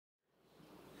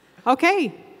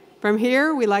Okay, from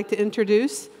here, we'd like to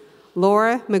introduce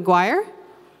Laura Maguire,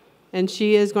 and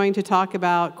she is going to talk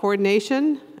about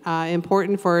coordination,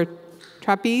 important for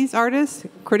trapeze artists,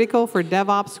 critical for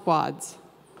DevOps squads.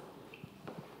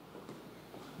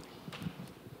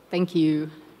 Thank you.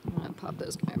 I'm going to pop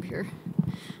those guys up here.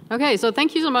 Okay, so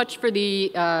thank you so much for the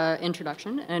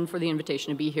introduction and for the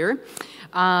invitation to be here.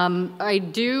 I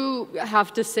do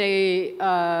have to say,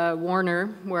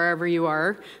 Warner, wherever you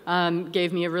are,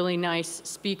 gave me a really nice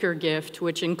speaker gift,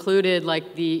 which included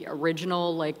like the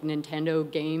original like Nintendo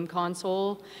game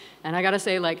console. And I gotta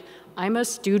say, like, I'm a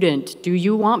student. Do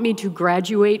you want me to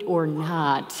graduate or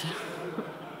not?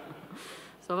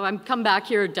 So if I'm come back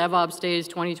here at DevopsDays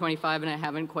 2025 and I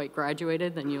haven't quite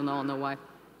graduated, then you'll all know why.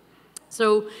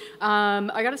 So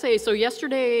I gotta say, so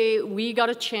yesterday we got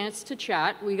a chance to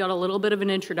chat. We got a little bit of an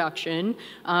introduction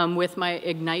with my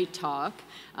Ignite talk.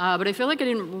 But I feel like I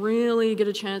didn't really get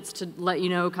a chance to let you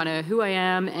know kind of who I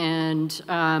am and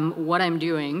what I'm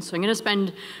doing. So I'm gonna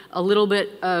spend a little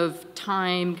bit of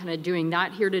time kind of doing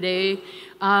that here today.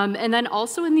 And then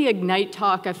also in the Ignite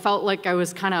talk, I felt like I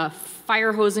was kind of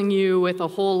fire hosing you with a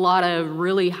whole lot of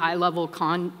really high-level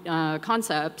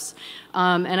concepts,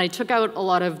 and I took out a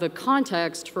lot of the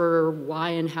context for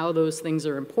why and how those things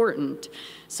are important.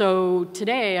 So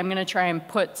today, I'm going to try and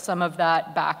put some of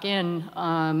that back in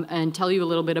and tell you a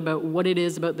little bit about what it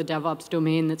is about the DevOps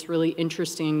domain that's really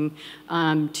interesting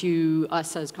to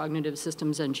us as cognitive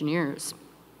systems engineers.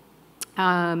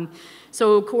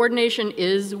 So coordination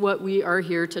is what we are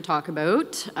here to talk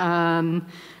about.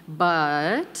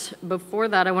 But before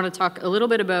that, I want to talk a little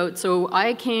bit about, so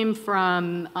I came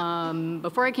from,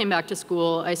 before I came back to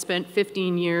school, I spent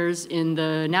 15 years in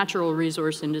the natural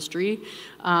resource industry.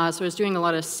 So I was doing a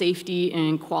lot of safety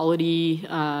and quality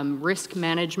risk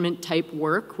management type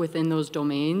work within those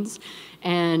domains.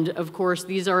 And of course,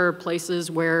 these are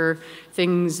places where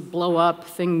things blow up,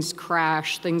 things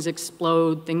crash, things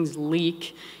explode, things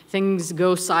leak, things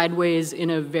go sideways in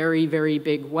a very, very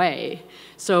big way.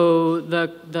 So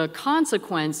the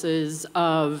consequences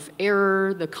of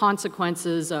error, the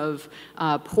consequences of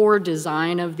poor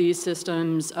design of these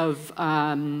systems, of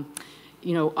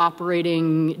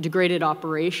operating degraded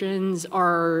operations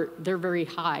they're very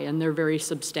high and they're very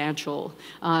substantial,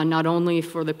 not only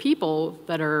for the people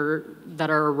that are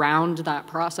around that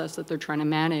process that they're trying to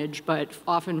manage, but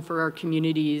often for our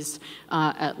communities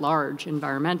at large,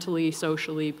 environmentally,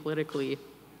 socially, politically,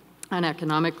 and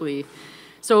economically.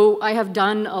 So I have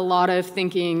done a lot of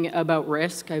thinking about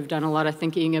risk. I've done a lot of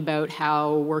thinking about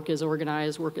how work is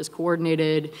organized, work is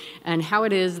coordinated, and how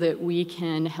it is that we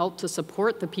can help to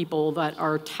support the people that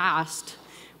are tasked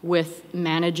with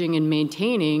managing and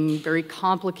maintaining very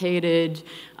complicated,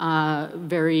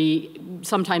 very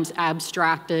sometimes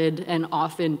abstracted, and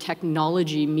often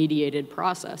technology-mediated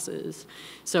processes.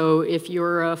 So if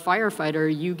you're a firefighter,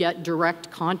 you get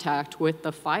direct contact with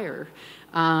the fire.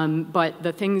 But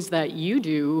the things that you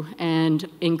do, and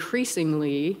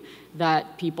increasingly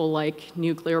that people like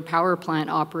nuclear power plant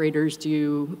operators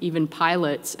do, even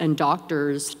pilots and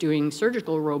doctors doing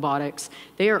surgical robotics,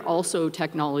 they are also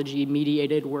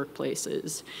technology-mediated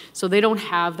workplaces. So they don't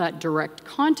have that direct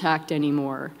contact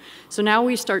anymore. So now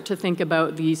we start to think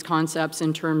about these concepts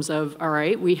in terms of, all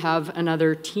right, we have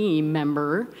another team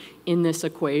member in this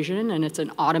equation, and it's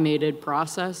an automated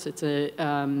process. It's a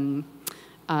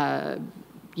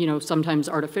sometimes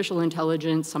artificial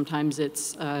intelligence, sometimes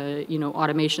it's,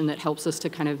 automation that helps us to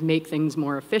kind of make things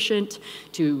more efficient,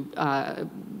 to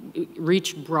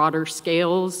reach broader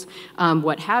scales,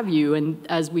 what have you. And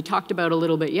as we talked about a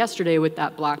little bit yesterday with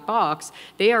that black box,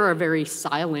 they are a very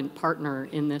silent partner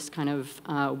in this kind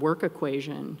of work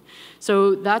equation.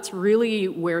 So that's really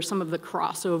where some of the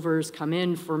crossovers come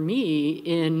in for me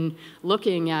in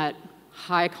looking at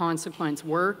high consequence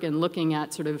work and looking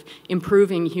at sort of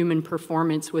improving human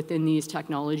performance within these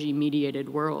technology-mediated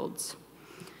worlds.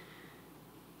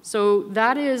 So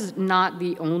that is not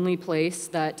the only place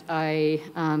that I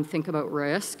think about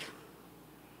risk.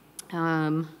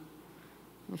 If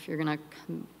you're gonna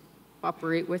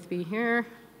cooperate with me here.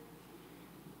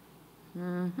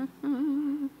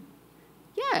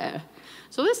 Yeah.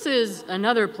 So this is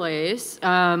another place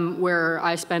where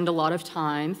I spend a lot of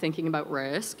time thinking about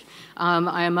risk.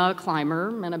 I am a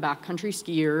climber and a backcountry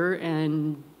skier,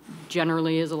 and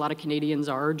generally, as a lot of Canadians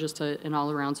are, just an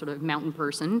all-around sort of mountain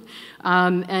person.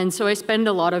 And so I spend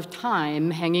a lot of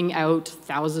time hanging out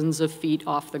thousands of feet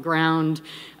off the ground,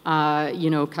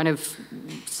 kind of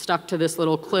stuck to this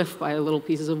little cliff by little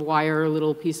pieces of wire,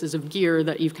 little pieces of gear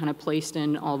that you've kind of placed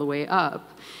in all the way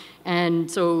up. And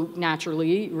so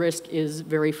naturally, risk is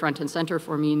very front and center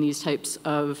for me in these types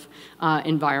of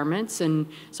environments. And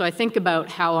so I think about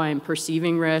how I'm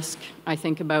perceiving risk. I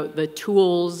think about the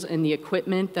tools and the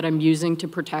equipment that I'm using to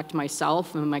protect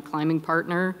myself and my climbing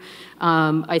partner.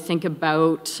 I think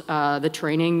about the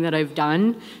training that I've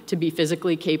done to be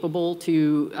physically capable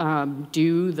to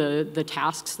do the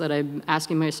tasks that I'm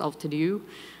asking myself to do.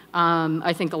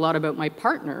 I think a lot about my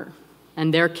partner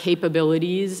and their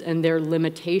capabilities and their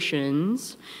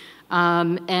limitations,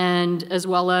 and as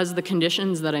well as the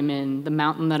conditions that I'm in, the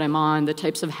mountain that I'm on, the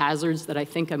types of hazards that I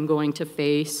think I'm going to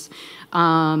face.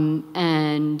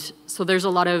 And so there's a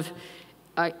lot of,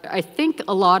 I think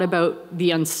a lot about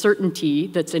the uncertainty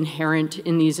that's inherent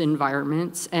in these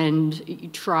environments, and you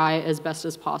try as best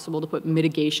as possible to put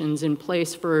mitigations in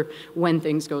place for when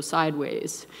things go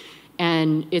sideways.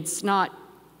 And it's not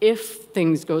if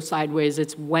things go sideways,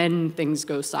 it's when things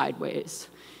go sideways.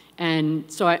 And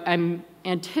so I'm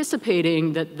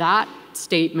anticipating that that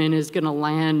statement is going to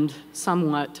land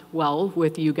somewhat well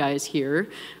with you guys here,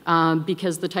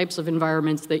 because the types of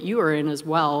environments that you are in as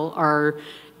well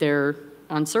they're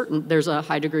uncertain. There's a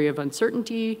high degree of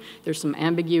uncertainty, there's some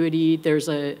ambiguity, there's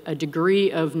a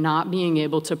degree of not being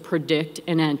able to predict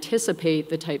and anticipate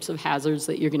the types of hazards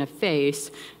that you're going to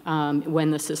face when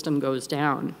the system goes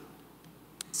down.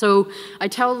 So I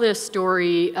tell this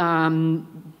story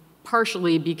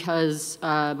partially because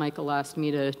Michael asked me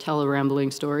to tell a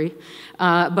rambling story,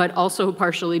 but also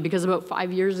partially because about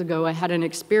 5 years ago I had an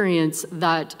experience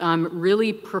that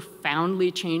really profoundly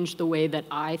changed the way that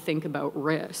I think about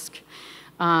risk.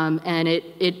 And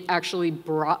it actually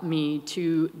brought me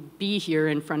to be here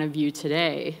in front of you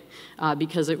today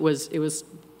because it was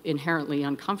inherently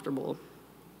uncomfortable.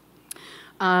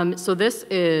 So this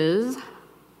is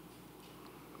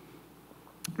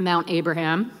Mount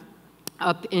Abraham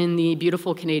up in the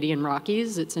beautiful Canadian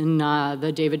Rockies. It's in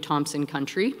the David Thompson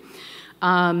country.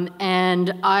 And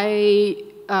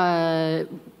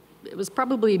it was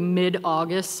probably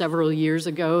mid-August several years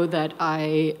ago that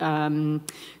I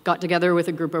got together with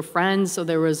a group of friends. So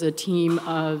there was a team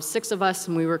of 6 of us,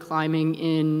 and we were climbing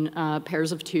in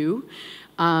pairs of 2.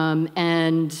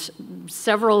 And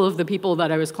several of the people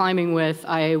that I was climbing with,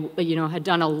 I had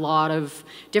done a lot of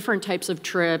different types of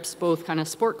trips, both kind of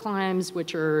sport climbs,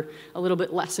 which are a little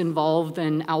bit less involved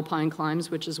than alpine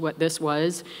climbs, which is what this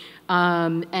was.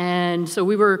 And so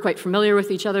we were quite familiar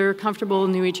with each other, comfortable,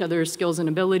 knew each other's skills and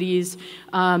abilities.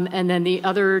 And then the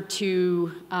other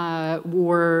 2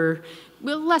 were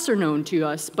lesser known to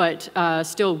us, but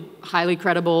still highly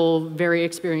credible, very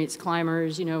experienced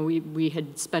climbers. We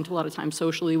had spent a lot of time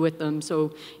socially with them,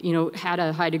 so had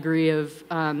a high degree of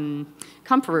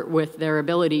comfort with their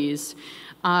abilities.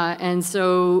 And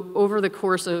so over the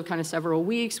course of kind of several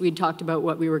weeks, we'd talked about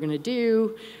what we were going to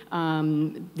do.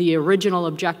 The original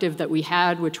objective that we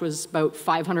had, which was about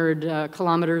 500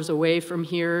 kilometers away from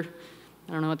here,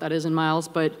 I don't know what that is in miles,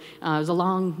 but it was a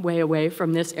long way away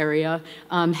from this area,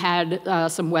 had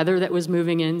some weather that was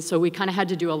moving in, so we kind of had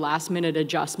to do a last-minute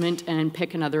adjustment and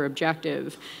pick another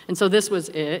objective. And so this was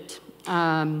it.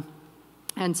 And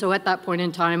so at that point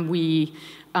in time, we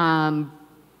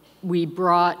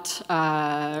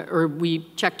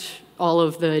checked all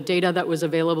of the data that was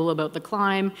available about the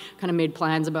climb, kind of made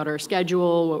plans about our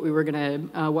schedule,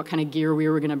 what kind of gear we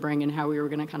were gonna bring, and how we were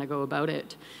gonna kind of go about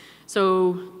it.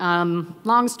 So,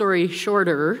 long story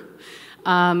shorter,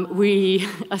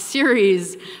 a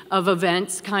series of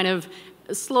events kind of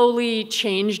slowly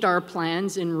changed our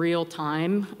plans in real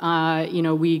time.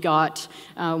 We got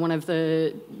one of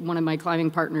my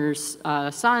climbing partner's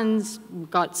sons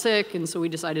got sick, and so we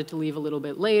decided to leave a little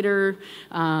bit later.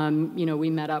 We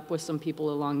met up with some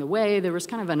people along the way. There was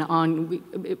kind of an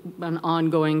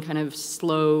ongoing kind of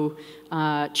slow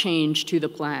change to the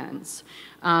plans.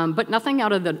 But nothing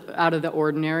out of the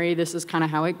ordinary. This is kind of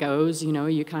how it goes.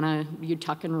 You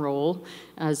tuck and roll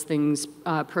as things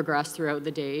progress throughout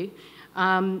the day.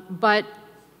 But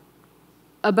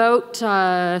about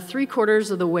 3/4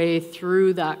 of the way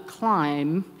through that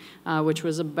climb, which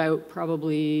was about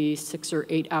probably 6 or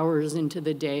 8 hours into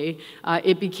the day,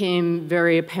 it became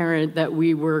very apparent that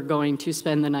we were going to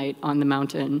spend the night on the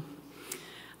mountain.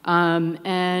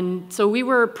 And so we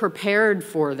were prepared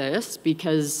for this,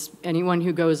 because anyone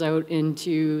who goes out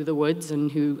into the woods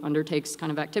and who undertakes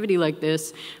kind of activity like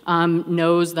this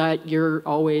knows that you're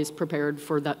always prepared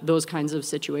for those kinds of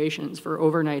situations, for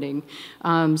overnighting.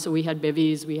 So we had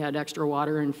bivvies, we had extra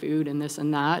water and food and this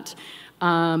and that.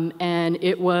 And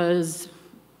it was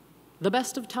the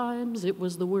best of times, it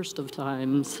was the worst of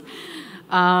times.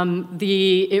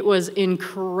 It was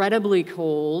incredibly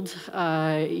cold.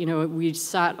 We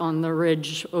sat on the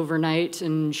ridge overnight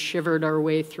and shivered our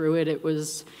way through it. It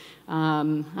was, oh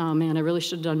man, I really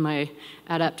should have done my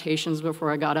adaptations before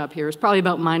I got up here. It's probably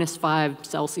about -5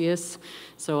 Celsius,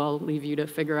 so I'll leave you to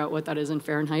figure out what that is in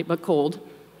Fahrenheit, but cold.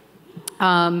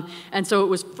 And so it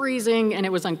was freezing and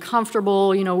it was uncomfortable.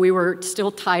 We were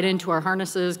still tied into our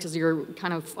harnesses because you're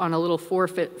kind of on a little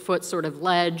 4-foot sort of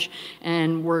ledge,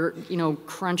 and we're,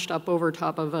 crunched up over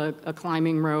top of a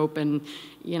climbing rope, and,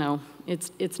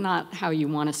 it's not how you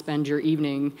want to spend your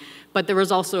evening. But there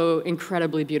was also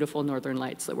incredibly beautiful northern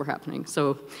lights that were happening.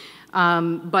 So,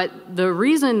 but the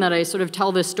reason that I sort of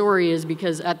tell this story is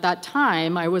because at that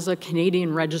time, I was a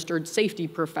Canadian registered safety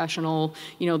professional.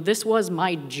 This was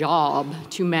my job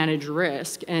to manage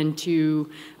risk and to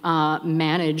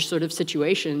manage sort of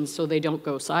situations so they don't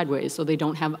go sideways, so they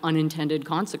don't have unintended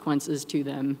consequences to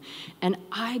them. And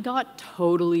I got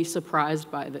totally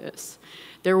surprised by this.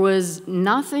 There was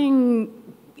nothing,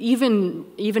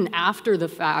 even after the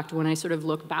fact, when I sort of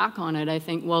look back on it, I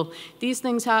think, well, these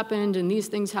things happened, and these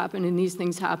things happened, and these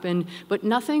things happened, but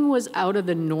nothing was out of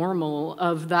the normal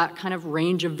of that kind of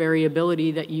range of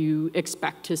variability that you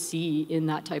expect to see in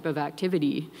that type of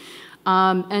activity.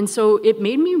 And so it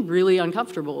made me really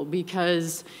uncomfortable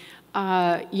because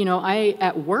I,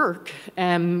 at work,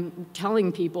 am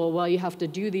telling people, well, you have to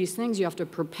do these things, you have to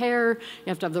prepare, you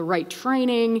have to have the right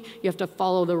training, you have to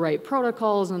follow the right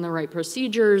protocols and the right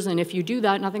procedures, and if you do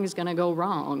that, nothing is going to go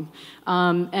wrong.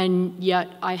 And yet,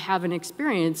 I have an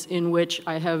experience in which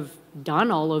I have done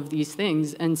all of these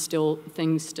things, and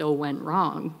things still went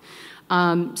wrong.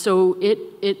 So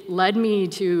it led me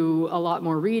to a lot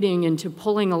more reading and to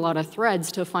pulling a lot of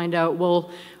threads to find out, well,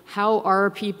 how are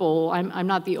people, I'm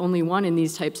not the only one in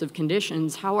these types of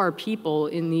conditions, how are people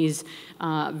in these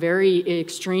very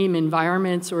extreme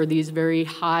environments or these very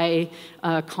high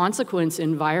consequence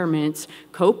environments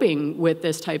coping with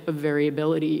this type of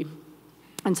variability?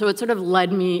 And so it sort of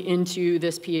led me into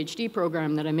this PhD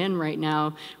program that I'm in right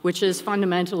now, which is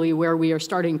fundamentally where we are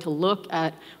starting to look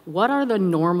at what are the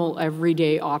normal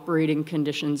everyday operating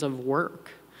conditions of work.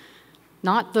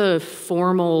 Not the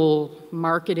formal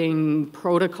marketing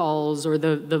protocols or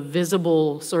the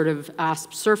visible sort of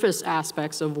surface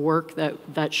aspects of work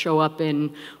that show up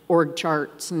in org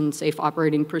charts and safe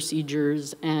operating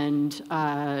procedures and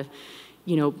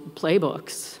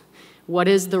playbooks. What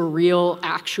is the real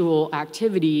actual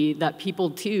activity that people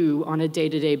do on a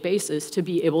day-to-day basis to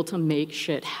be able to make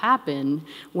shit happen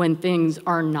when things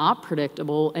are not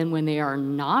predictable and when they are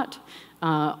not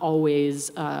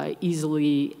always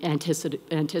easily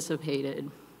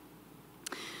anticipated.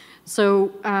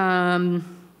 So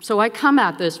I come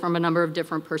at this from a number of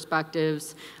different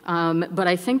perspectives, but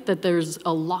I think that there's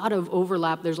a lot of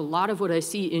overlap. There's a lot of what I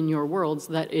see in your worlds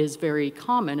that is very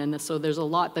common, and so there's a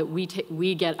lot that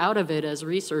we get out of it as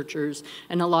researchers,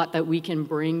 and a lot that we can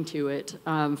bring to it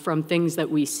from things that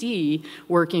we see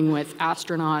working with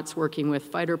astronauts, working with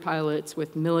fighter pilots,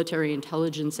 with military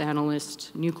intelligence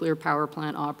analysts, nuclear power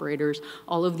plant operators,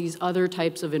 all of these other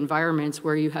types of environments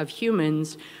where you have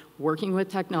humans working with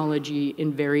technology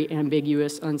in very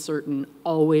ambiguous, uncertain,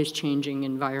 always changing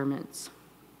environments.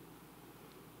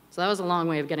 So that was a long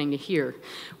way of getting to here,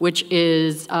 which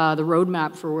is the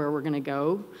roadmap for where we're going to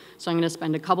go. So I'm going to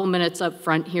spend a couple minutes up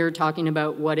front here talking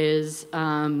about what is it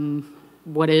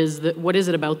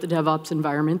about the DevOps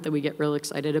environment that we get real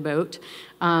excited about.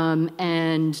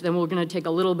 And then we're going to take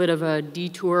a little bit of a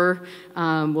detour.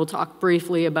 We'll talk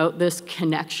briefly about this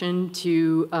connection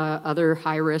to other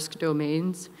high-risk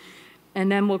domains. And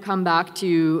then we'll come back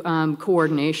to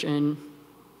coordination.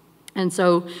 And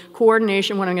so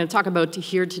coordination, what I'm going to talk about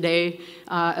here today,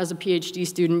 as a PhD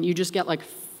student, you just get like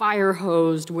fire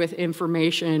hosed with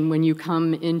information when you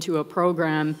come into a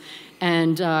program.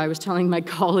 And I was telling my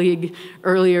colleague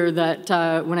earlier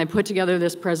that when I put together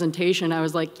this presentation, I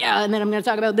was like, yeah, and then I'm going to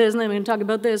talk about this, and then I'm going to talk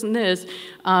about this and this.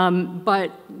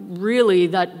 But really,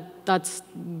 that's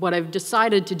what I've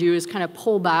decided to do is kind of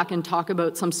pull back and talk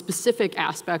about some specific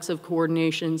aspects of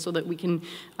coordination so that we can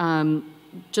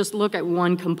just look at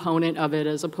one component of it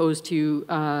as opposed to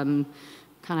kind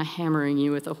of hammering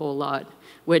you with a whole lot,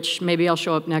 which maybe I'll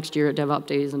show up next year at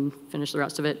DevopsDays and finish the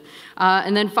rest of it.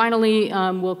 And then finally,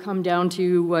 we'll come down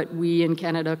to what we in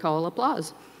Canada call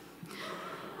applause.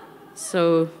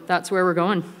 So that's where we're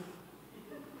going.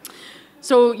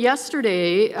 So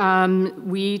yesterday,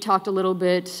 we talked a little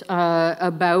bit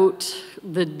about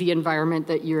the environment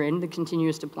that you're in, the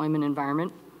continuous deployment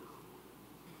environment,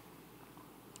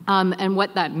 and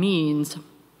what that means.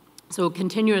 So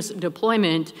continuous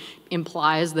deployment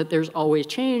implies that there's always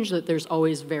change, that there's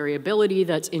always variability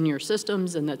that's in your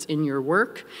systems and that's in your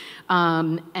work.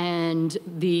 And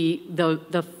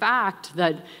the fact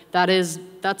that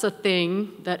that's a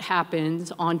thing that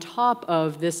happens on top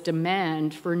of this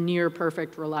demand for near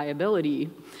perfect reliability.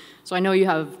 So I know you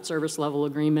have service level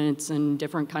agreements and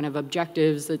different kind of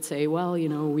objectives that say, well, you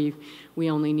know,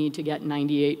 we only need to get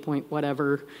 98 point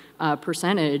whatever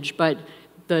percentage, but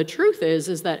the truth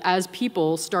is that as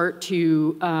people start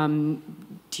to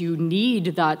need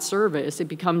that service, it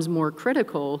becomes more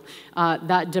critical.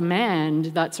 That demand,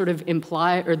 that sort of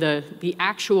the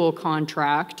actual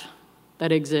contract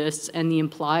that exists and the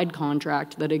implied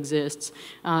contract that exists,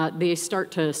 they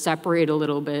start to separate a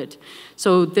little bit.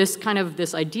 So this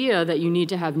idea that you need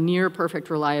to have near perfect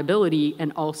reliability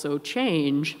and also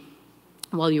change,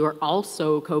 while you are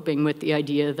also coping with the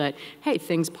idea that, hey,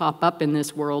 things pop up in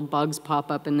this world, bugs pop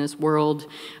up in this world,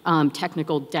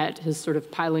 technical debt is sort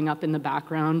of piling up in the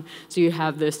background. So you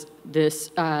have this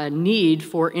need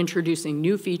for introducing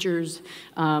new features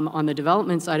on the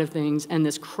development side of things, and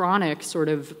this chronic sort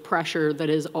of pressure that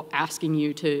is asking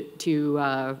you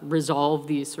to resolve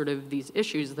these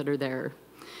issues that are there.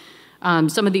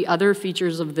 Some of the other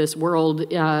features of this world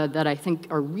that I think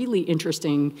are really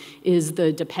interesting is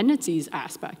the dependencies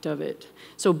aspect of it.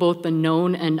 So both the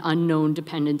known and unknown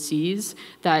dependencies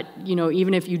that, you know,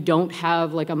 even if you don't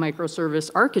have like a microservice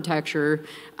architecture,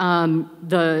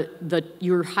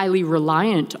 you're highly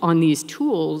reliant on these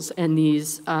tools and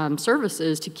these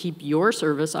services to keep your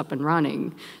service up and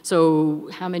running. So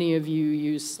how many of you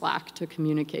use Slack to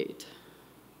communicate?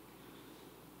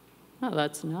 Well,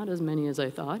 that's not as many as I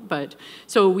thought, but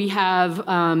so we have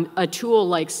a tool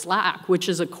like Slack, which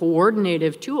is a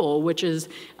coordinative tool, which is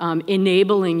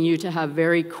enabling you to have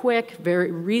very quick,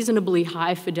 very reasonably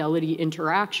high fidelity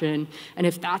interaction. And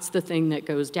if that's the thing that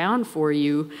goes down for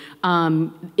you,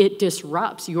 it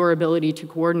disrupts your ability to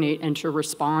coordinate and to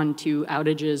respond to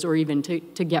outages or even to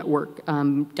get work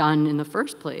done in the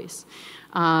first place.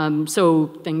 So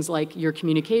things like your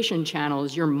communication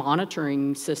channels, your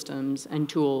monitoring systems and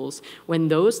tools, when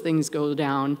those things go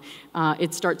down,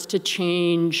 it starts to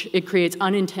change, it creates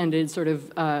unintended sort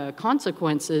of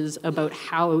consequences about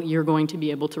how you're going to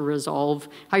be able to resolve,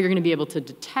 how you're going to be able to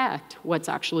detect what's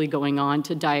actually going on,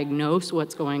 to diagnose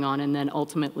what's going on, and then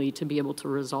ultimately to be able to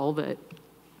resolve it.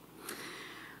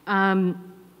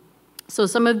 So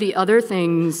some of the other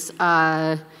things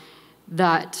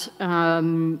that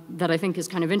I think is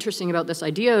kind of interesting about this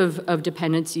idea of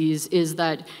dependencies is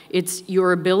that it's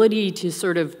your ability to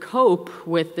sort of cope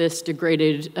with this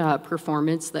degraded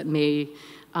performance that may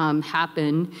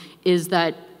happen, is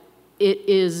that it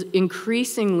is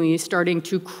increasingly starting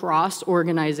to cross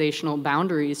organizational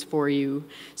boundaries for you.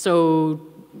 So,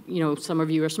 you know, some of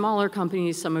you are smaller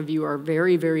companies, some of you are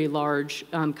very, very large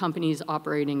companies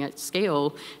operating at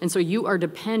scale. And so you are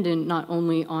dependent not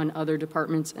only on other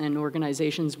departments and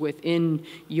organizations within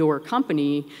your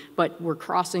company, but we're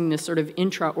crossing this sort of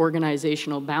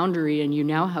intra-organizational boundary, and you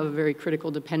now have a very critical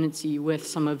dependency with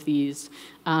some of these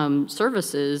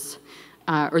services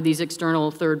or these external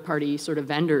third-party sort of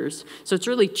vendors. So it's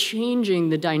really changing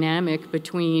the dynamic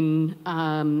between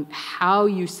how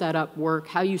you set up work,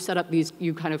 how you set up these,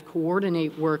 you kind of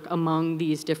coordinate work among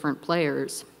these different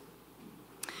players.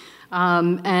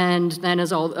 And then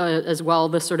as well,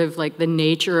 the sort of like the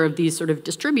nature of these sort of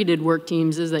distributed work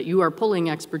teams is that you are pulling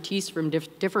expertise from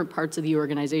different parts of the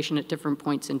organization at different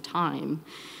points in time.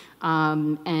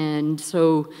 And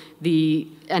so the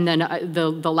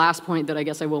last point that I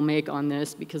guess I will make on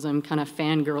this, because I'm kind of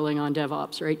fangirling on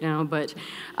DevOps right now, but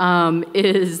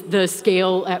is the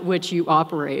scale at which you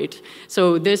operate.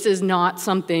 So this is not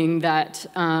something that,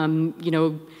 you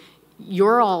know,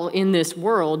 you're all in this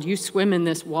world, you swim in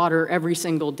this water every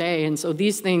single day, and so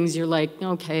these things you're like,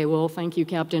 okay, well, thank you,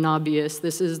 Captain Obvious,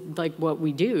 this is like what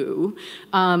we do,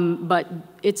 but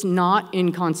it's not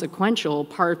inconsequential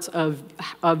parts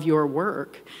of your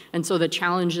work, and so the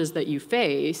challenges that you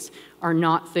face are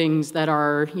not things that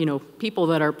are, you know, people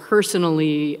that are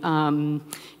personally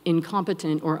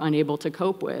incompetent or unable to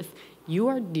cope with. You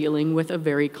are dealing with a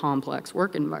very complex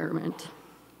work environment.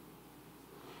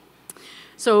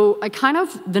 So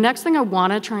the next thing I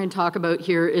want to try and talk about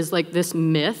here is like this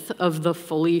myth of the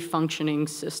fully functioning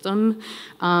system,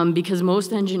 because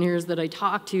most engineers that I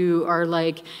talk to are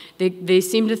like, they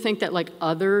seem to think that like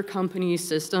other company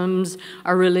systems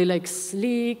are really like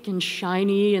sleek and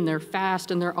shiny and they're fast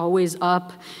and they're always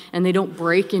up and they don't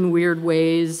break in weird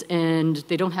ways and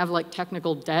they don't have like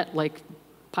technical debt like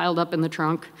piled up in the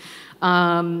trunk.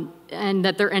 And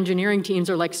that their engineering teams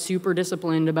are like super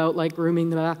disciplined about like grooming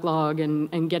the backlog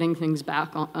and getting things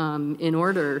back in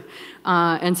order.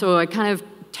 And so I kind of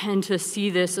tend to see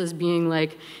this as being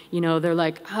like, they're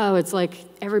like, oh, it's like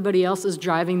everybody else is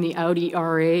driving the Audi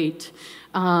R8.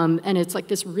 And it's like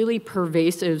this really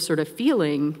pervasive sort of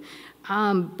feeling.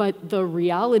 But the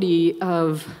reality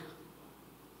of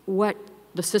what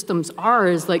the systems are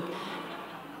is like,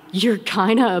 you're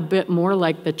kind of a bit more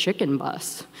like the chicken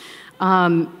bus.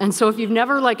 And so if you've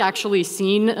never like actually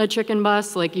seen a chicken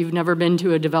bus, like you've never been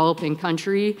to a developing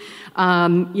country,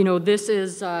 this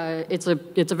is, it's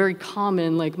a very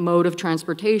common like mode of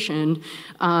transportation.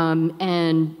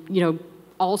 And,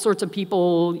 all sorts of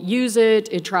people use it.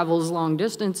 It travels long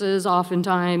distances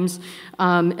oftentimes.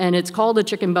 And it's called a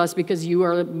chicken bus because you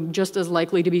are just as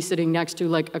likely to be sitting next to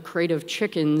like a crate of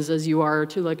chickens as you are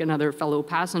to like another fellow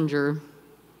passenger.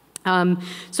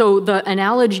 So the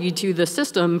analogy to the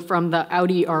system from the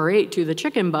Audi R8 to the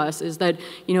chicken bus is that,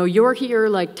 you're here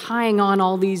like tying on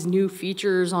all these new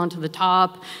features onto the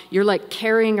top. You're like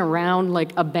carrying around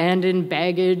like abandoned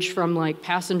baggage from like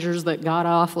passengers that got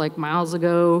off like miles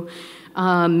ago.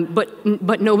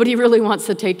 But nobody really wants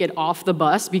to take it off the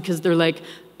bus because they're like,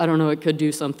 I don't know, it could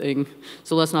do something,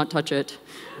 so let's not touch it.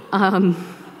 And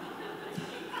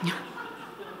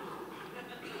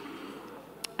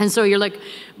so you're like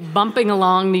bumping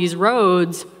along these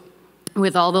roads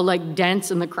with all the like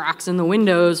dents and the cracks in the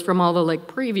windows from all the like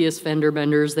previous fender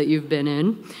benders that you've been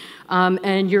in.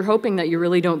 And you're hoping that you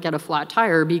really don't get a flat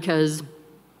tire because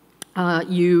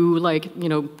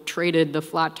you traded the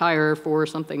flat tire for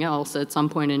something else at some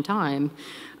point in time.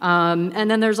 And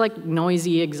then there's like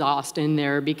noisy exhaust in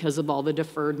there because of all the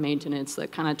deferred maintenance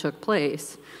that kind of took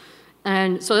place.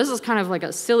 And so this is kind of like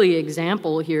a silly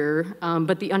example here,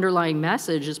 but the underlying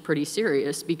message is pretty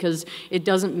serious because it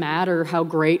doesn't matter how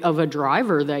great of a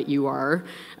driver that you are.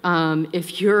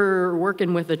 If you're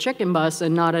working with a chicken bus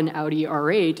and not an Audi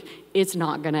R8, it's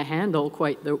not going to handle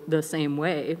quite the same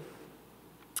way.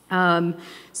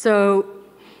 So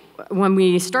when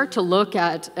we start to look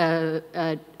at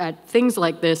things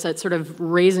like this, at sort of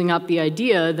raising up the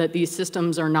idea that these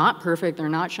systems are not perfect, they're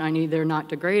not shiny, they're not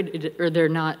degraded, or they're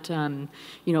not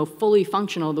fully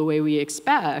functional the way we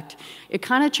expect, it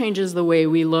kind of changes the way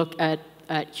we look at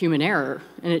human error,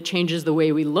 and it changes the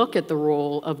way we look at the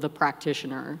role of the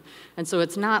practitioner. And so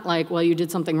it's not like, well, you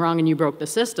did something wrong and you broke the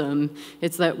system.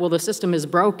 It's that, well, the system is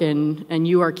broken and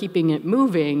you are keeping it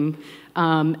moving,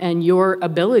 and your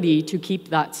ability to keep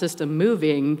that system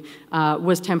moving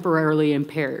was temporarily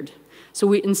impaired.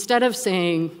 So instead of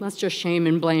saying, let's just shame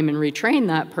and blame and retrain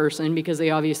that person because they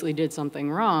obviously did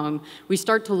something wrong, we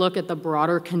start to look at the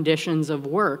broader conditions of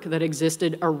work that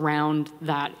existed around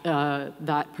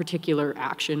that particular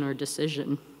action or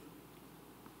decision.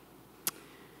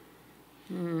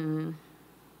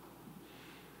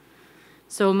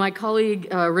 So my colleague,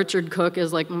 Richard Cook,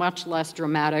 is like much less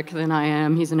dramatic than I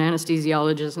am. He's an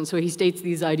anesthesiologist, and so he states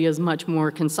these ideas much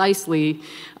more concisely.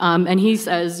 And he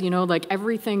says, like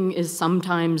everything is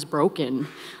sometimes broken.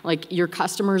 Like your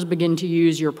customers begin to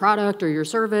use your product or your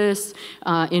service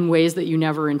in ways that you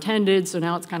never intended, so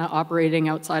now it's kind of operating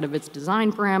outside of its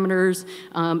design parameters,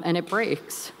 and it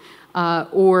breaks.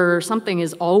 Or something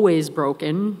is always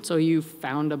broken, so you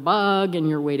found a bug and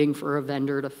you're waiting for a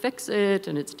vendor to fix it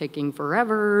and it's taking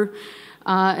forever.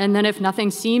 And then if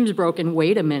nothing seems broken,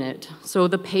 wait a minute. So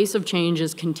the pace of change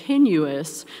is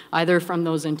continuous, either from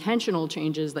those intentional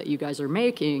changes that you guys are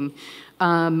making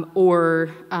or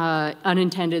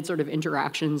unintended sort of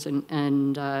interactions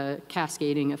and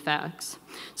cascading effects.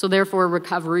 So therefore,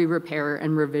 recovery, repair,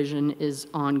 and revision is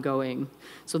ongoing.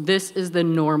 So this is the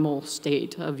normal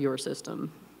state of your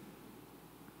system.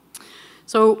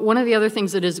 So one of the other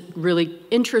things that is really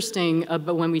interesting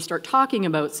about when we start talking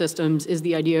about systems is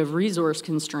the idea of resource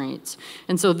constraints.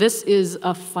 And so this is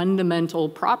a fundamental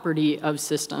property of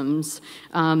systems,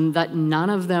 that none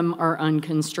of them are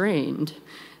unconstrained.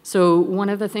 So one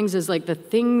of the things is like the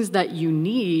things that you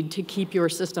need to keep your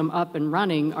system up and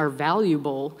running are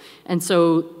valuable, and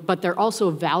so, but they're also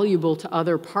valuable to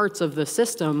other parts of the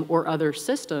system or other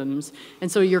systems,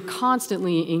 and so you're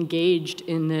constantly engaged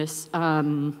in this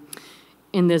battle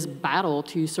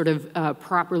to sort of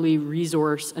properly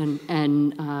resource and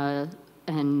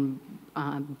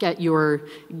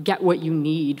get what you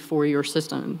need for your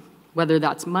system, whether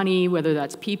that's money, whether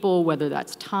that's people, whether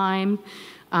that's time.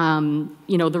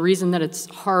 The reason that it's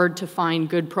hard to find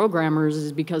good programmers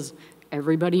is because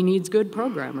everybody needs good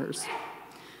programmers.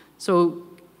 So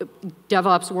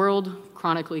DevOps world,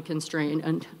 chronically constrained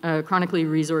and chronically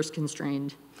resource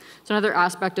constrained. So another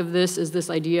aspect of this is this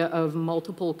idea of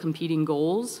multiple competing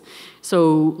goals.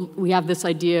 So we have this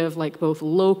idea of like both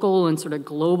local and sort of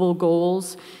global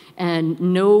goals, and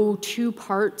no two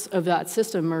parts of that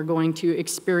system are going to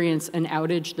experience an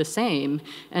outage the same.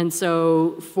 And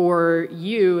so for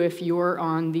you, if you're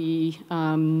on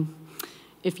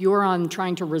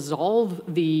trying to resolve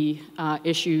the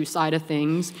issue side of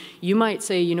things, you might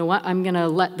say, you know what, I'm going to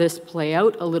let this play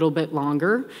out a little bit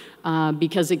longer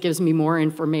because it gives me more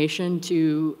information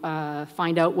to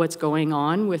find out what's going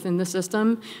on within the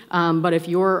system. But if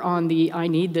you're on the, I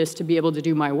need this to be able to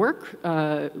do my work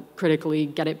critically,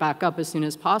 get it back up as soon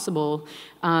as possible,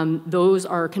 those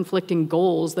are conflicting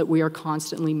goals that we are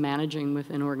constantly managing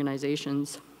within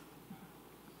organizations.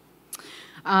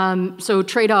 So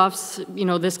trade-offs, you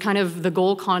know, this kind of, the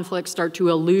goal conflicts start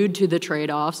to allude to the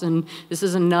trade-offs, and this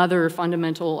is another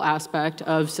fundamental aspect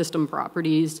of system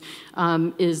properties,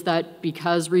 is that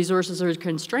because resources are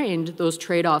constrained, those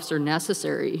trade-offs are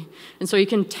necessary. And so you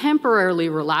can temporarily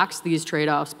relax these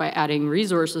trade-offs by adding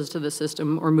resources to the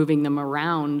system or moving them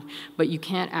around, but you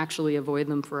can't actually avoid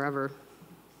them forever.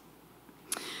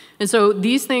 And so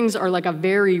these things are like a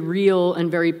very real and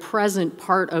very present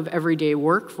part of everyday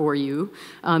work for you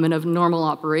and of normal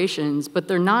operations, but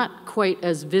they're not quite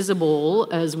as visible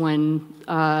as when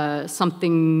they're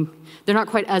not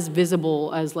quite as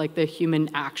visible as like the human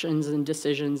actions and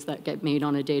decisions that get made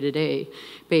on a day-to-day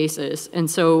basis. And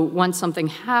so once something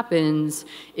happens,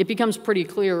 it becomes pretty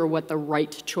clear what the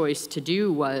right choice to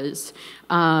do was.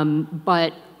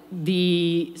 But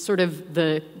the sort of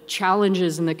the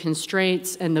challenges and the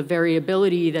constraints and the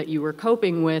variability that you were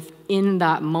coping with in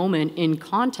that moment in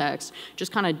context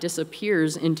just kind of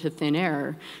disappears into thin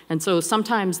air. And so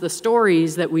sometimes the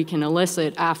stories that we can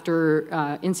elicit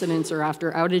after incidents or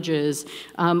after outages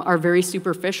are very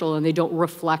superficial, and they don't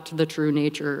reflect the true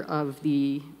nature of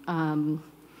the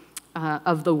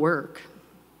work.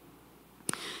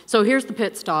 So here's the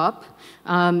pit stop,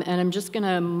 and I'm just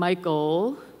gonna,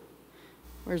 Michael,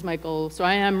 where's Michael? So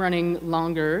I am running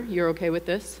longer. You're okay with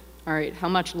this? All right, how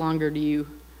much longer do you?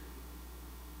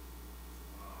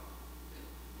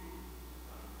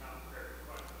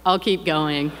 I'll keep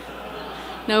going.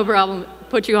 No problem.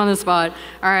 Put you on the spot.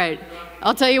 All right.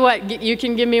 I'll tell you what, you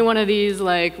can give me one of these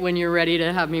like when you're ready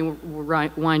to have me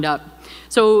wind up.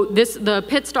 So the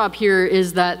pit stop here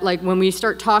is that like when we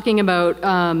start talking about,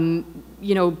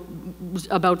 you know,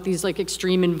 about these like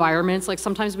extreme environments, like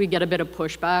sometimes we get a bit of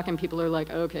pushback and people are like,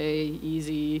 okay,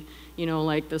 easy, you know,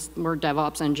 like this, we're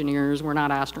DevOps engineers, we're not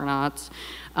astronauts.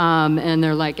 And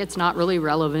they're like, it's not really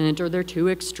relevant, or they're too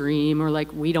extreme, or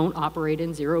like we don't operate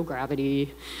in zero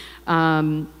gravity.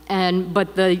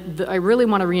 But I really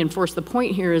want to reinforce the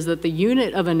point here is that the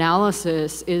unit of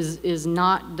analysis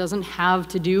doesn't have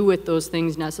to do with those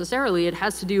things necessarily. It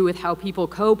has to do with how people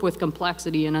cope with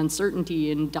complexity and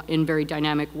uncertainty in very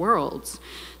dynamic worlds.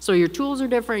 So your tools are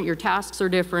different, your tasks are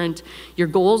different, your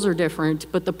goals are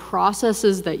different, but the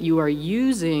processes that you are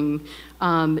using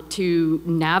to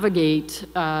navigate,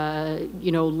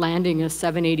 you know, landing a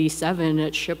 787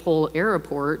 at Schiphol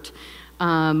Airport,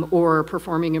 or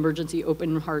performing emergency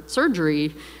open heart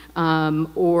surgery,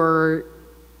 or,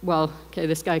 well, okay,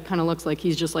 this guy kind of looks like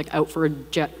he's just like out for a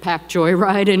jetpack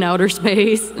joyride in outer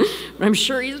space, but I'm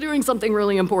sure he's doing something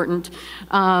really important.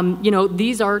 You know,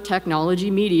 these are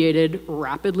technology-mediated,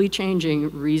 rapidly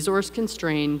changing,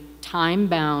 resource-constrained,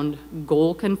 time-bound,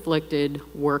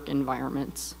 goal-conflicted work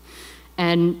environments.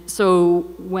 And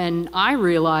so when I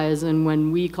realize, and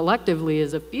when we collectively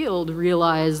as a field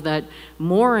realize that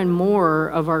more and more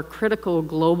of our critical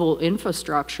global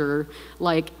infrastructure,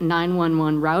 like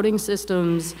 911 routing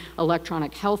systems,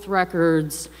 electronic health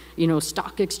records, you know,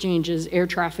 stock exchanges, air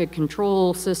traffic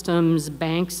control systems,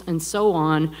 banks, and so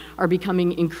on, are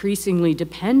becoming increasingly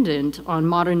dependent on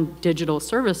modern digital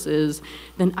services,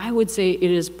 then I would say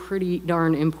it is pretty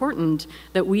darn important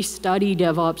that we study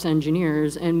DevOps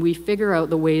engineers and we figure out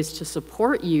the ways to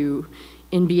support you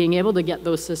in being able to get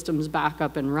those systems back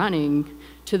up and running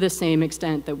to the same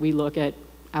extent that we look at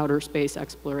outer space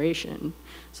exploration.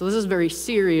 So this is very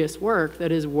serious work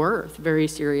that is worth very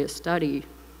serious study.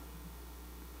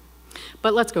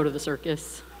 But let's go to the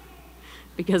circus,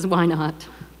 because why not?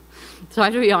 So I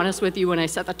have to be honest with you, when I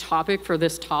set the topic for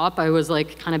this talk, I was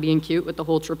like kind of being cute with the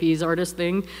whole trapeze artist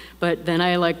thing, but then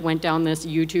I like went down this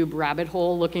YouTube rabbit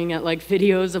hole looking at like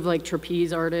videos of like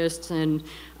trapeze artists, and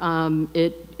I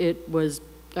was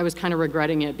kind of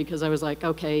regretting it because I was like,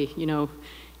 okay, you know,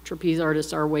 trapeze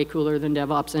artists are way cooler than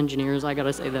DevOps engineers, I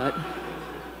gotta say that.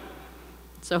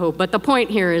 So, but the point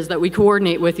here is that we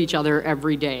coordinate with each other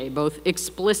every day, both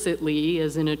explicitly,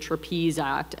 as in a trapeze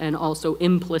act, and also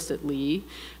implicitly,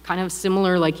 kind of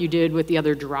similar like you did with the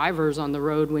other drivers on the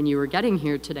road when you were getting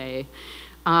here today.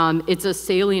 It's a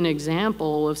salient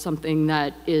example of something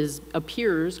that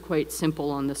appears quite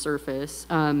simple on the surface,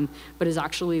 but is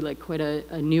actually like quite a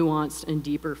nuanced and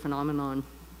deeper phenomenon.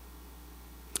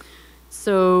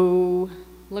 So,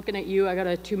 looking at you, I got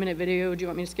a 2-minute video. Do you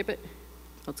want me to skip it?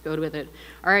 Let's go with it.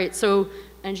 All right, so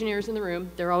engineers in the room,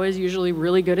 they're always usually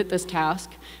really good at this task.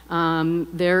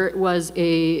 There was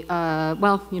a,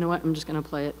 well, you know what, I'm just gonna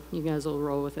play it. You guys will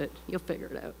roll with it. You'll figure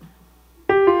it out.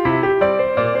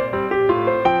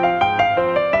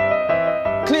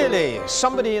 Clearly,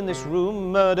 somebody in this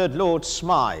room murdered Lord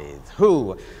Smythe,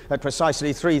 who, at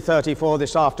precisely 3:34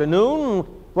 this afternoon,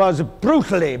 was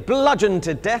brutally bludgeoned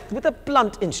to death with a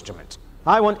blunt instrument.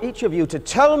 I want each of you to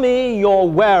tell me your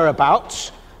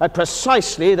whereabouts at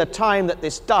precisely the time that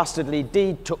this dastardly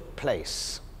deed took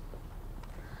place.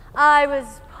 I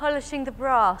was polishing the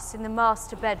brass in the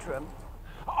master bedroom.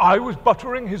 I was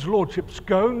buttering his lordship's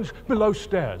scones below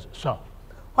stairs, sir.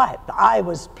 Why, I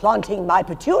was planting my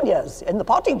petunias in the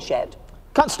potting shed.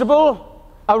 Constable,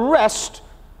 arrest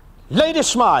Lady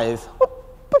Smythe.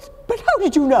 But how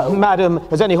did you know? Madam,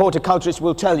 as any horticulturist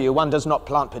will tell you, one does not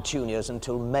plant petunias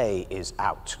until May is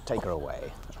out. Take her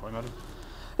away. That's right, madam.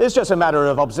 It's just a matter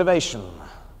of observation.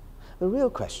 The real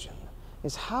question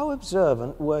is, how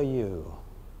observant were you?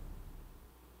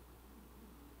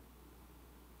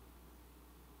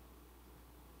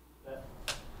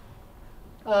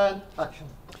 Action.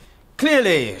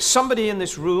 Clearly, somebody in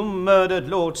this room murdered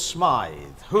Lord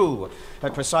Smythe, who,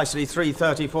 at precisely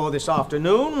 3:34 this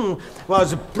afternoon,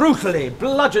 was brutally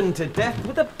bludgeoned to death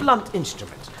with a blunt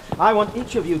instrument. I want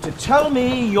each of you to tell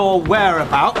me your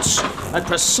whereabouts at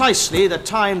precisely the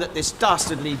time that this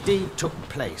dastardly deed took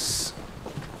place.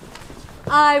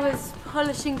 I was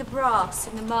polishing the brass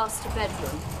in the master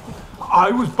bedroom. I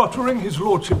was buttering his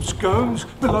lordship's scones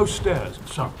below stairs,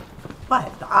 sir. Why,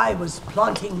 I was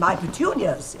planting my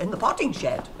petunias in the potting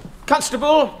shed.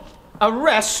 Constable,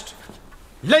 arrest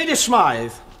Lady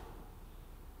Smythe.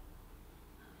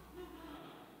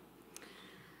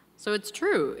 So it's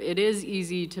true, it is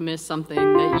easy to miss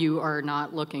something that you are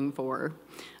not looking for,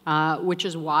 which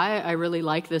is why I really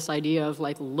like this idea of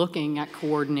like looking at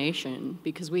coordination,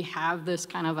 because we have this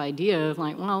kind of idea of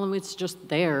like, well, it's just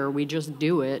there, we just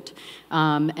do it,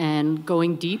 and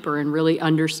going deeper and really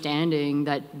understanding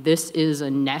that this is a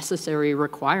necessary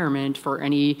requirement for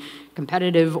any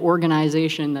competitive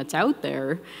organization that's out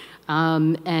there.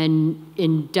 And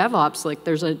in DevOps, like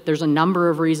there's a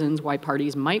number of reasons why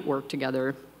parties might work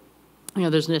together. You know,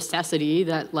 there's necessity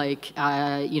that like,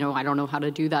 you know, I don't know how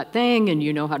to do that thing and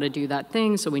you know how to do that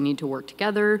thing, so we need to work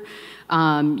together.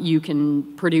 You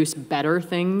can produce better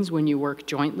things when you work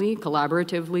jointly,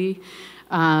 collaboratively.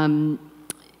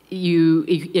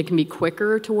 It can be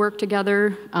quicker to work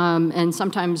together, and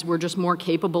sometimes we're just more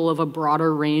capable of a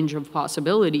broader range of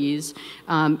possibilities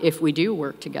if we do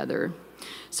work together.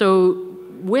 So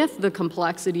with the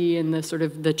complexity and the sort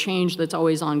of the change that's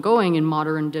always ongoing in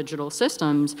modern digital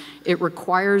systems, it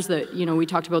requires that, you know, we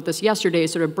talked about this yesterday,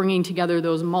 sort of bringing together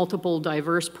those multiple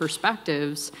diverse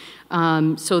perspectives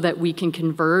so that we can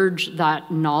converge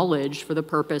that knowledge for the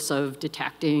purpose of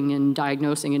detecting and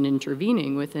diagnosing and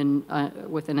intervening within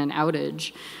an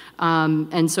outage.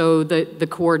 And so the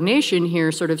coordination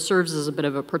here sort of serves as a bit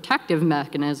of a protective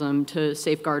mechanism to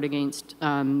safeguard against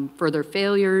further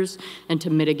failures and to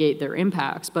mitigate their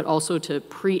impacts, but also to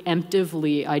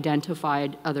preemptively identify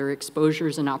other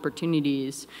exposures and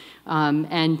opportunities,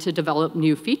 and to develop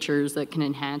new features that can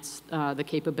enhance the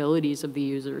capabilities of the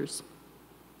users.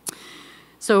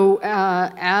 So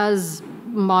as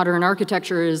modern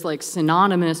architecture is like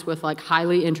synonymous with like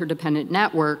highly interdependent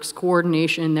networks,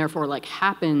 coordination therefore like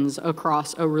happens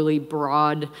across a really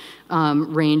broad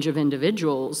range of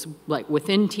individuals, like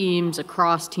within teams,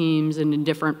 across teams, and in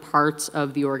different parts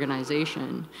of the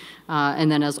organization.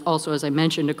 And then also, as I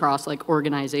mentioned, across like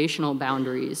organizational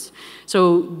boundaries.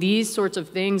 So these sorts of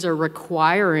things are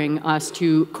requiring us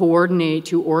to coordinate,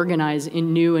 to organize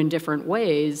in new and different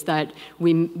ways that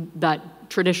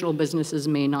traditional businesses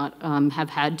may not have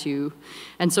had to.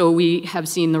 And so we have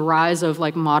seen the rise of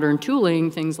like modern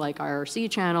tooling, things like IRC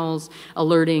channels,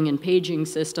 alerting and paging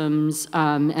systems,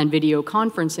 and video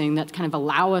conferencing that kind of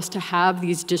allow us to have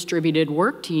these distributed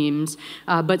work teams,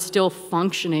 but still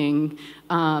functioning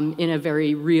in a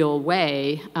very real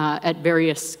way at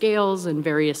various scales and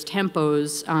various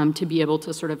tempos to be able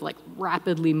to sort of like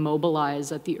rapidly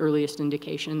mobilize at the earliest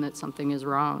indication that something is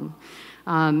wrong.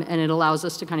 And it allows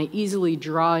us to kind of easily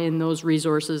draw in those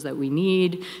resources that we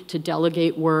need, to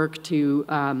delegate work, to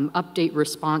update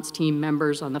response team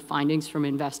members on the findings from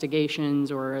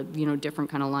investigations or different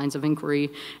kind of lines of inquiry,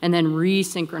 and then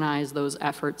resynchronize those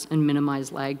efforts and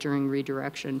minimize lag during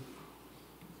redirection.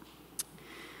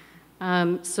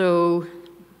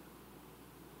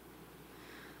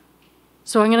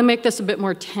 So I'm going to make this a bit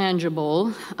more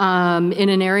tangible in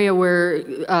an area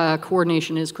where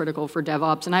coordination is critical for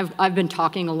DevOps. And I've been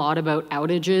talking a lot about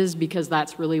outages because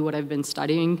that's really what I've been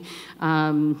studying.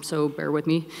 So bear with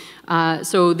me.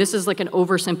 So this is like an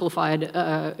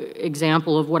oversimplified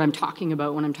example of what I'm talking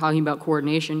about when I'm talking about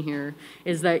coordination here,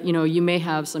 is that you may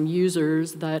have some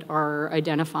users that are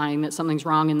identifying that something's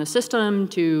wrong in the system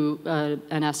to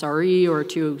an SRE or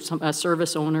to a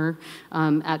service owner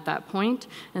at that point.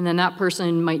 And then that person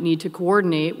might need to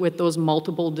coordinate with those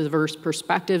multiple diverse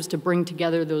perspectives to bring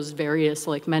together those various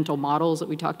like mental models that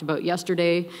we talked about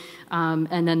yesterday.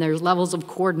 And then there's levels of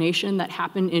coordination that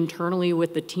happen internally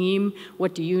with the team.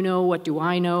 What do you know? What do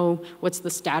I know? What's the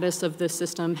status of this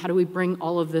system? How do we bring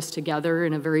all of this together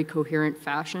in a very coherent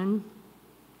fashion?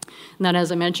 And then,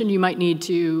 as I mentioned, you might need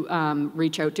to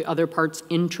reach out to other parts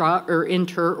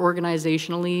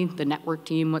inter-organizationally, the network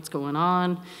team, what's going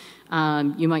on.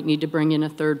 You might need to bring in a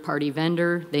third-party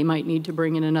vendor. They might need to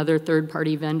bring in another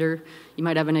third-party vendor. You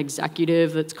might have an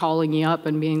executive that's calling you up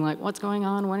and being like, what's going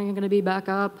on? When are you going to be back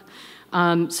up?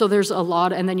 So there's a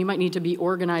lot, and then you might need to be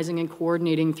organizing and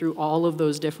coordinating through all of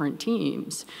those different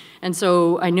teams. And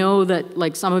so I know that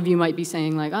like some of you might be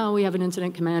saying like, oh, we have an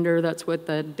incident commander, that's what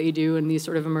they do in these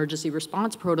sort of emergency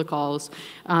response protocols.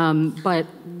 But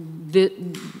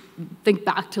think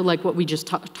back to like what we just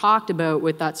talked about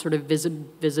with that sort of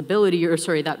visibility, or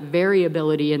sorry, that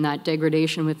variability and that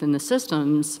degradation within the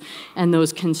systems and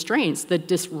those constraints that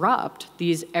disrupt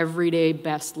these everyday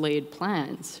best laid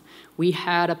plans. We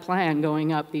had a plan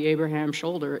going up the Abraham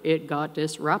shoulder. It got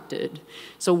disrupted.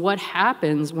 So what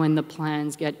happens when the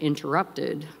plans get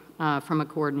interrupted from a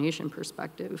coordination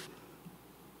perspective?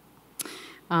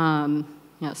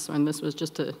 Yes, and this was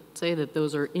just to say that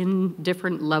those are in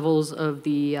different levels of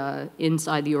the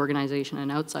inside the organization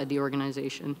and outside the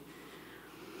organization.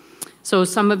 So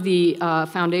some of the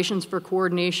foundations for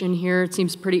coordination here, it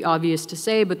seems pretty obvious to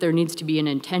say, but there needs to be an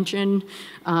intention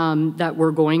that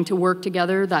we're going to work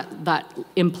together, that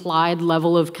implied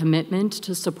level of commitment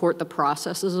to support the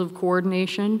processes of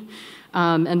coordination.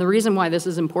 And the reason why this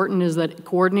is important is that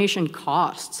coordination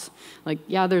costs. Like,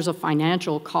 yeah, there's a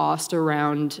financial cost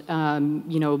around,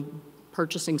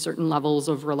 purchasing certain levels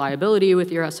of reliability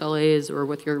with your SLAs or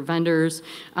with your vendors,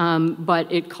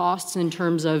 but it costs in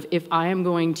terms of if I am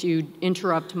going to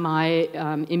interrupt my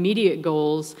immediate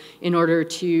goals in order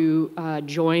to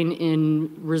join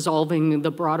in resolving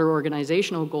the broader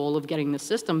organizational goal of getting the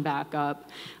system back up,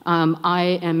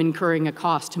 I am incurring a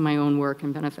cost to my own work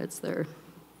and benefits there.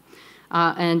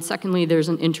 And secondly, there's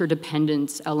an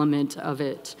interdependence element of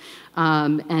it.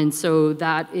 And so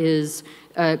that is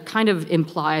kind of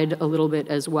implied a little bit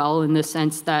as well, in the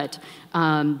sense that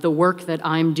the work that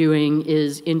I'm doing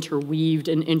is interweaved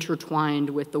and intertwined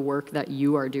with the work that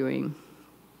you are doing.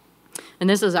 And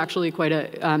this is actually quite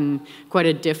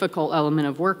a difficult element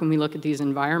of work when we look at these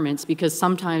environments, because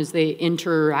sometimes they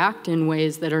interact in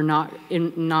ways that are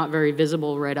not very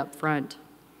visible right up front.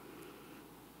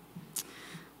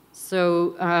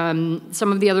 So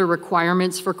some of the other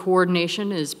requirements for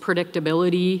coordination is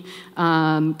predictability,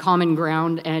 common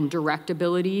ground, and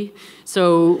directability.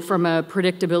 So from a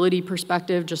predictability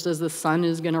perspective, just as the sun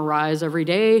is going to rise every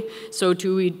day, so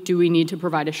do we need to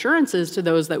provide assurances to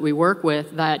those that we work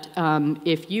with that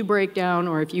if you break down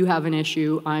or if you have an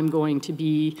issue, I'm going to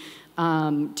be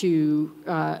to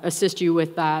assist you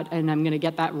with that, and I'm going to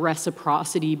get that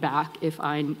reciprocity back if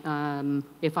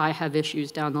I have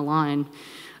issues down the line.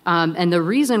 And the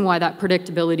reason why that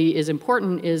predictability is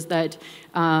important is that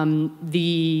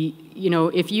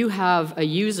if you have a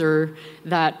user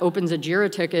that opens a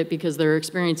JIRA ticket because they're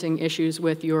experiencing issues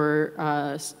with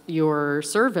your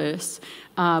service,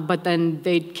 but then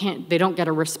they don't get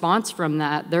a response from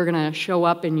that, they're going to show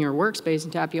up in your workspace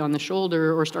and tap you on the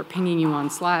shoulder or start pinging you on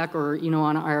Slack or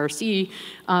on IRC,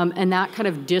 and that kind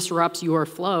of disrupts your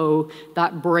flow.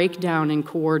 That breakdown in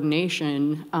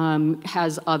coordination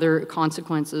has other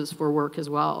consequences for work as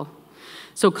well.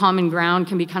 So common ground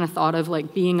can be kind of thought of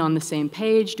like being on the same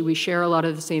page. Do we share a lot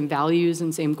of the same values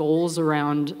and same goals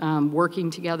around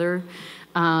working together?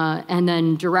 And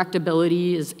then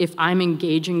directability is if I'm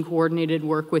engaging coordinated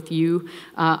work with you,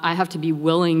 I have to be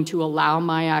willing to allow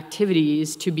my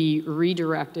activities to be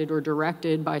redirected or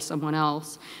directed by someone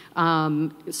else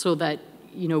so that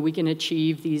we can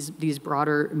achieve these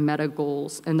broader meta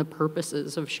goals and the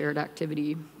purposes of shared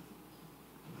activity.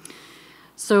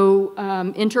 So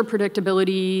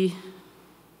interpredictability,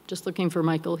 just looking for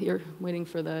Michael here, waiting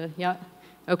for the, yeah,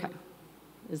 okay.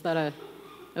 Is that a,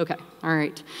 okay, all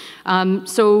right.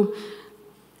 So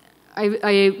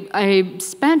I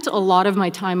spent a lot of my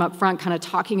time up front kind of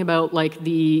talking about like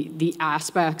the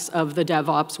aspects of the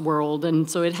DevOps world, and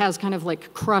so it has kind of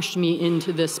like crushed me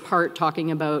into this part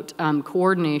talking about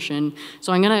coordination.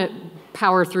 So I'm gonna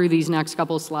power through these next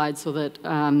couple slides so that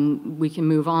we can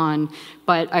move on.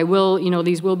 But I will,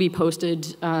 these will be posted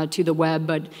to the web,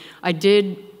 but I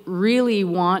did really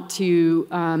want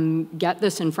to get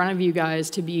this in front of you guys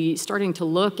to be starting to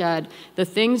look at the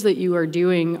things that you are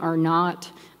doing are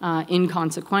not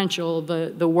inconsequential.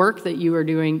 The work that you are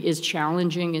doing is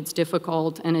challenging, it's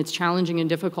difficult, and it's challenging and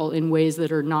difficult in ways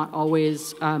that are not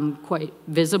always quite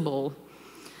visible.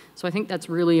 So I think that's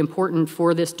really important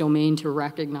for this domain to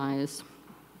recognize.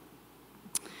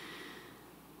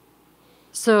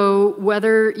 So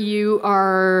whether you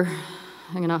are,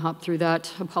 I'm going to hop through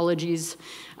that, apologies.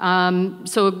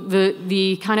 So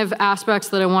the kind of aspects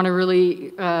that I want to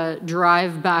really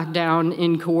drive back down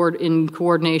in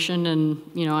coordination, and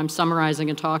I'm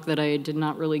summarizing a talk that I did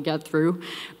not really get through,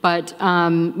 but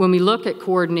when we look at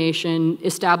coordination,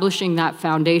 establishing that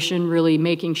foundation, really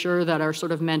making sure that our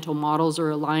sort of mental models are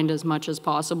aligned as much as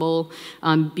possible,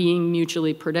 being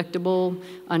mutually predictable,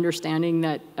 understanding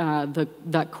that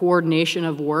that coordination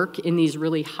of work in these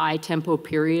really high tempo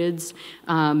periods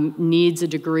needs a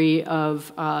degree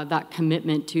of that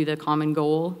commitment to the common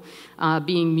goal,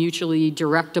 being mutually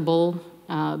directable,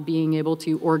 being able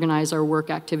to organize our work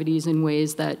activities in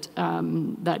ways that,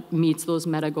 that meets those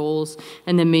meta goals,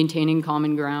 and then maintaining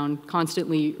common ground,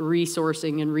 constantly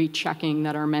resourcing and rechecking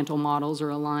that our mental models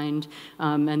are aligned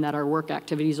and that our work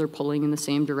activities are pulling in the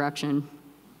same direction.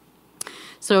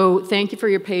 So thank you for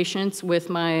your patience with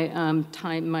my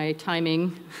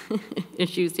timing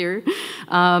issues here,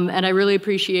 and I really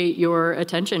appreciate your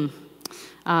attention.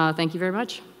 Thank you very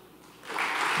much.